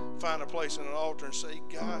find a place in an altar and say,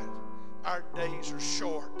 God, our days are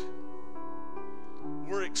short.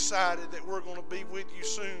 We're excited that we're going to be with you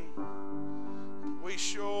soon. We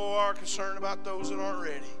sure are concerned about those that aren't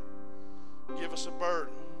ready. Give us a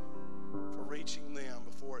burden for reaching them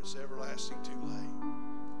before it's everlasting too late.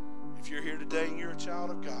 If you're here today and you're a child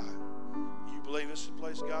of God, you believe this is the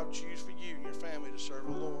place God would choose for you and your family to serve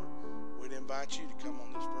the Lord, we'd invite you to come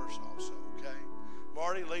on this verse also, okay?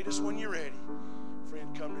 Marty, lead us when you're ready.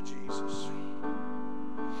 Friend, come to Jesus.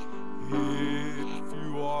 If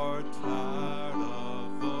you are tired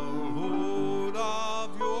of the load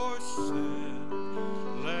of your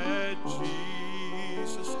sin, let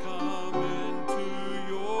Jesus come into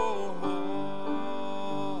your heart.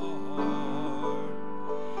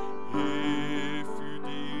 If you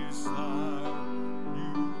desire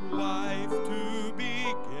new life to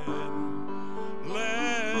begin,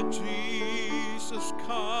 let Jesus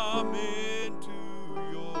come into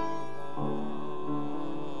your heart.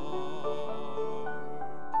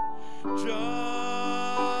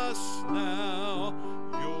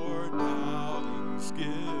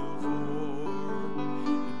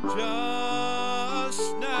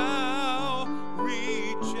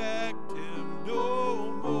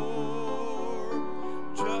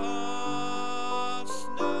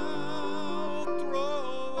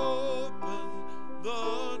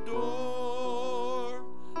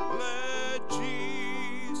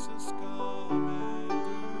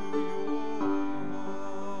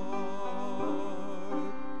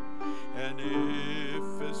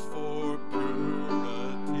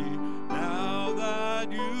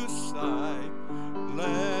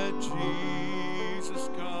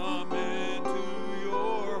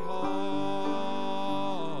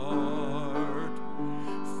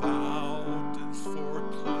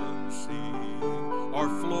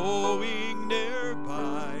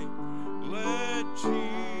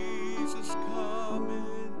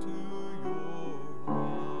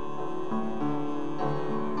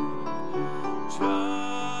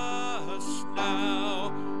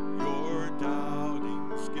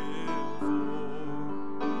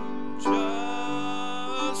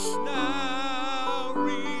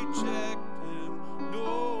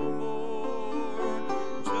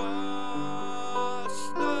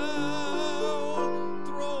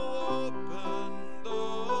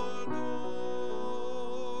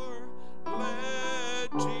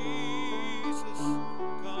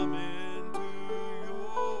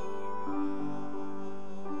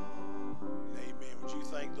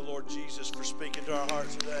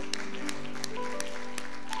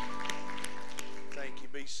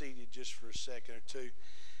 seated just for a second or two.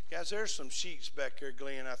 Guys, there's some sheets back there,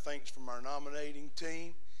 Glenn, I think, from our nominating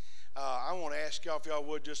team. I want to ask y'all if y'all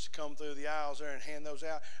would just to come through the aisles there and hand those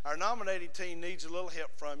out. Our nominating team needs a little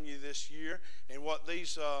help from you this year in what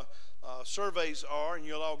these surveys are, and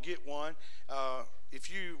you'll all get one. If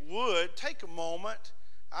you would, take a moment.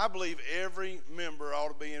 I believe every member ought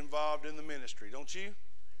to be involved in the ministry, don't you?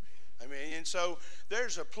 I mean, and so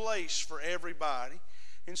there's a place for everybody.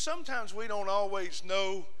 And sometimes we don't always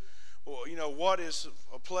know, what is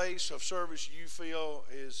a place of service you feel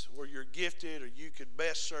is where you're gifted or you could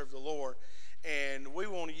best serve the Lord. And we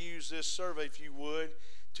want to use this survey, if you would,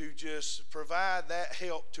 to just provide that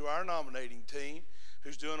help to our nominating team,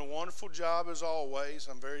 who's doing a wonderful job as always.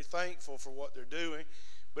 I'm very thankful for what they're doing.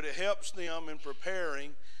 But it helps them in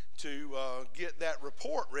preparing to get that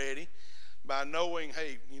report ready by knowing,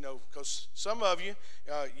 hey, because some of you,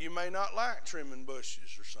 you may not like trimming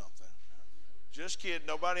bushes or something. Just kidding.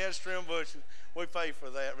 Nobody has trim bushes. We pay for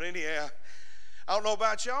that. But anyhow, I don't know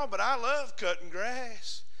about y'all, but I love cutting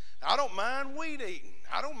grass. I don't mind weed eating.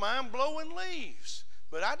 I don't mind blowing leaves.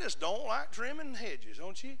 But I just don't like trimming hedges,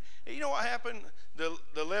 don't you? You know what happened? The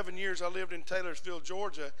 11 years I lived in Taylorsville,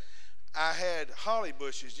 Georgia, I had holly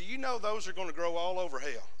bushes. Do you know those are going to grow all over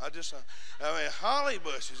hell? Holly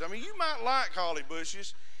bushes. You might like holly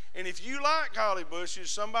bushes. And if you like holly bushes,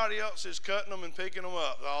 somebody else is cutting them and picking them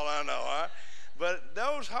up. That's all I know, all right? But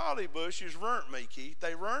those holly bushes ruined me, Keith.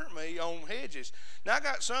 They ruined me on hedges. Now, I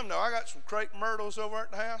got some crepe myrtles over at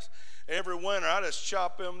the house. Every winter, I just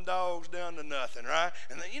chop them dogs down to nothing, right?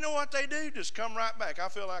 And then you know what they do? Just come right back. I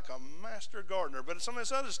feel like a master gardener. But some of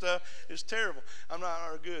this other stuff is terrible. I'm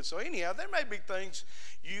not good. So anyhow, there may be things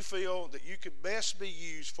you feel that you could best be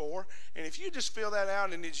used for. And if you just fill that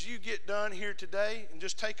out, and as you get done here today, and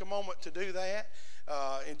just take a moment to do that,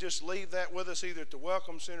 and just leave that with us either at the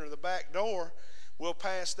Welcome Center or the back door, we'll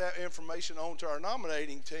pass that information on to our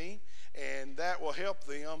nominating team, and that will help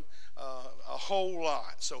them a whole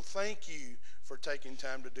lot. So thank you for taking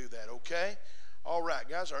time to do that, okay? All right,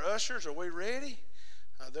 guys, our ushers, are we ready?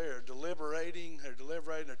 They're deliberating.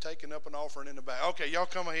 They're taking up an offering in the back. Okay, y'all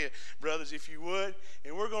come ahead, brothers, if you would.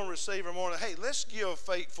 And we're going to receive our morning. Hey, let's give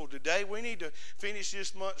faithful today. We need to finish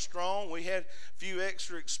this month strong. We had a few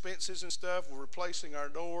extra expenses and stuff. We're replacing our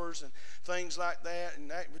doors and things like that.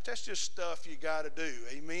 But that's just stuff you got to do.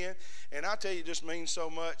 Amen. And I tell you, it just means so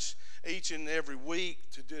much each and every week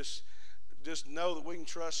to just know that we can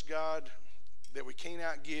trust God, that we can't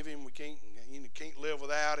outgive Him. We can't live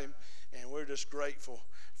without Him. And we're just grateful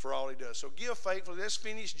for all He does. So give faithfully. Let's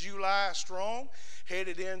finish July strong,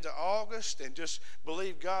 headed into August, and just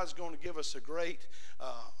believe God's going to give us a great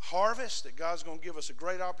harvest, that God's going to give us a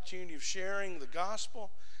great opportunity of sharing the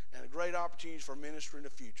gospel and a great opportunity for ministry in the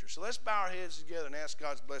future. So let's bow our heads together and ask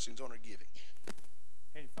God's blessings on our giving.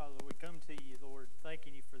 And Father, we come to you, Lord,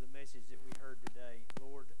 thanking you for the message that we heard today.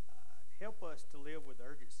 Lord, help us to live with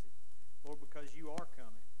urgency, Lord, because you are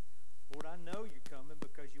coming. Lord, I know you're coming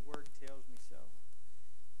because your word tells me so.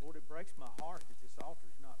 Lord, it breaks my heart that this altar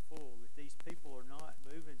is not full, that these people are not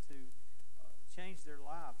moving to change their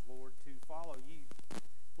lives, Lord, to follow you.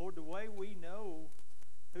 Lord, the way we know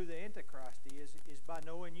who the Antichrist is by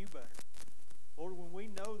knowing you better. Lord, when we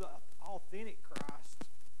know the authentic Christ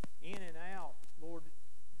in and out, Lord,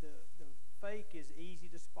 the fake is easy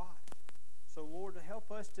to spot. So, Lord,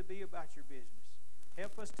 help us to be about your business.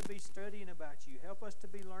 Help us to be studying about you. Help us to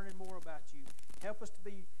be learning more about you. Help us to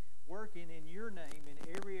be working in your name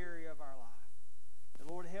in every area of our life. And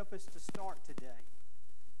Lord, help us to start today.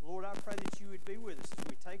 Lord, I pray that you would be with us as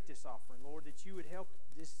we take this offering. Lord, that you would help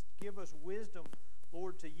just give us wisdom,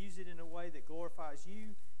 Lord, to use it in a way that glorifies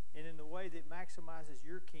you and in a way that maximizes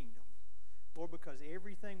your kingdom. Lord, because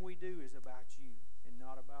everything we do is about you and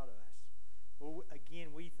not about us. Lord, again,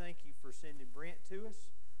 we thank you for sending Brent to us.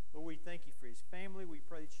 Lord, we thank you for his family. We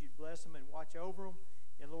pray that you'd bless them and watch over them.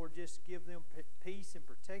 And, Lord, just give them peace and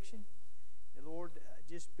protection. And, Lord,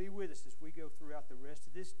 just be with us as we go throughout the rest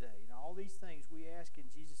of this day. And all these things we ask in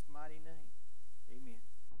Jesus' mighty name. Amen.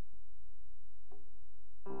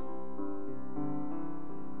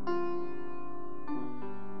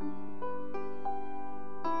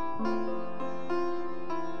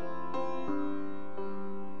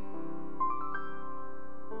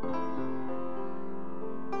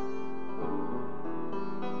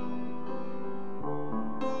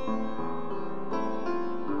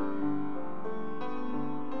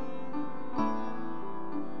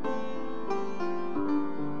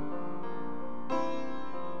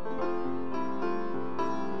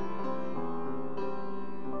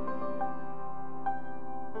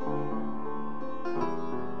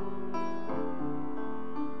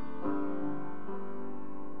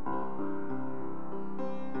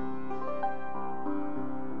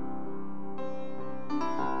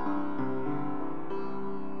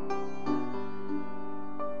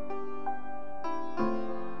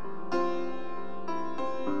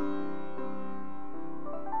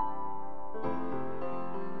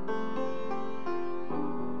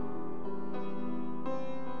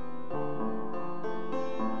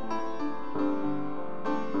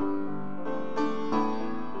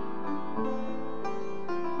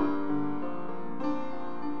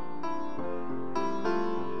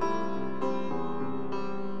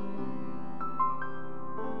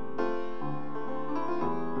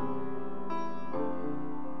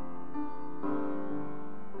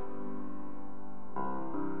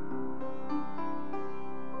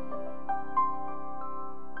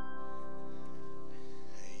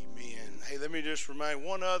 just remind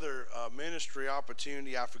one other ministry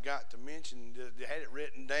opportunity I forgot to mention. I had it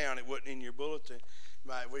written down. It wasn't in your bulletin.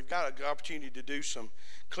 We've got an opportunity to do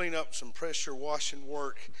clean up some pressure washing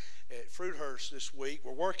work at Fruithurst this week.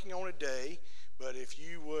 We're working on a day, but if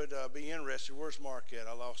you would be interested, where's Mark at?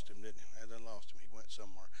 I lost him, didn't I? I done lost him. He went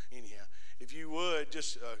somewhere. Anyhow, if you would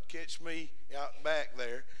just catch me out back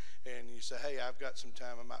there, and you say, hey, I've got some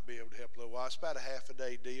time, I might be able to help a little while. It's about a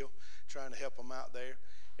half-a-day deal, trying to help them out there.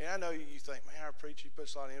 And I know you think, man, our preacher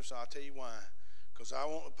puts a lot of emphasis. I'll tell you why. Because I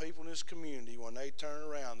want the people in this community, when they turn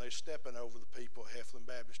around, they're stepping over the people at Heflin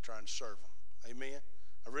Baptist trying to serve them. Amen?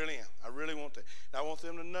 I really am. I really want that. And I want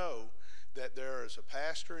them to know that there is a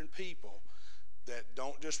pastor and people that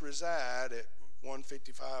don't just reside at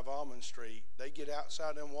 155 Almond Street. They get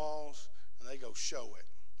outside them walls and they go show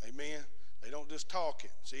it. Amen? They don't just talk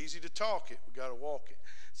it. It's easy to talk it. We got to walk it.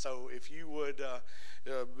 So if you would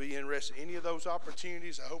be interested in any of those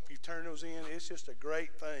opportunities, I hope you turn those in. It's just a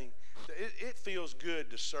great thing. It feels good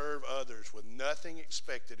to serve others with nothing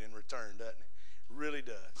expected in return, doesn't it? It really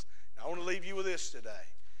does. Now, I want to leave you with this today.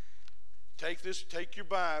 Take your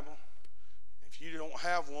Bible. If you don't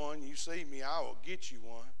have one, you see me, I will get you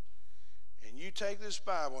one. And you take this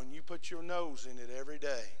Bible and you put your nose in it every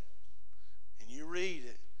day. And you read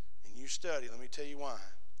it and you study. Let me tell you why.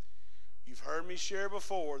 You've heard me share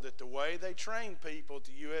before that the way they train people at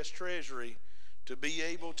the U.S. Treasury to be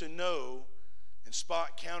able to know and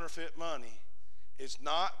spot counterfeit money is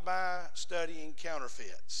not by studying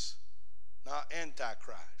counterfeits, not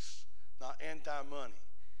antichrist, not anti-money.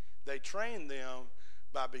 They train them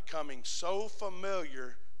by becoming so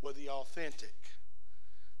familiar with the authentic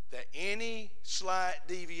that any slight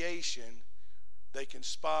deviation, they can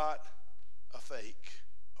spot a fake,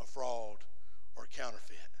 a fraud, or a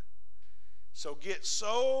counterfeit. So get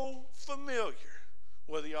so familiar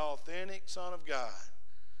with the authentic Son of God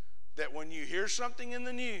that when you hear something in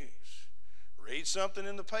the news, read something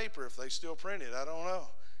in the paper if they still print it, I don't know.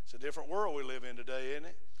 It's a different world we live in today, isn't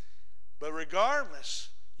it? But regardless,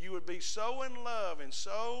 you would be so in love and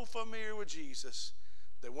so familiar with Jesus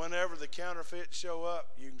that whenever the counterfeits show up,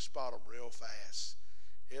 you can spot them real fast.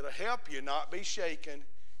 It'll help you not be shaken.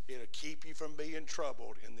 It'll keep you from being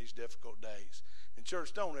troubled in these difficult days. And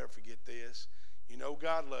church, don't ever forget this. You know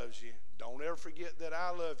God loves you. Don't ever forget that I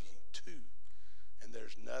love you too. And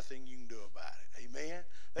there's nothing you can do about it. Amen?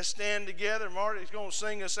 Let's stand together. Marty's going to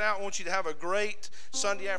sing us out. I want you to have a great Sunday afternoon.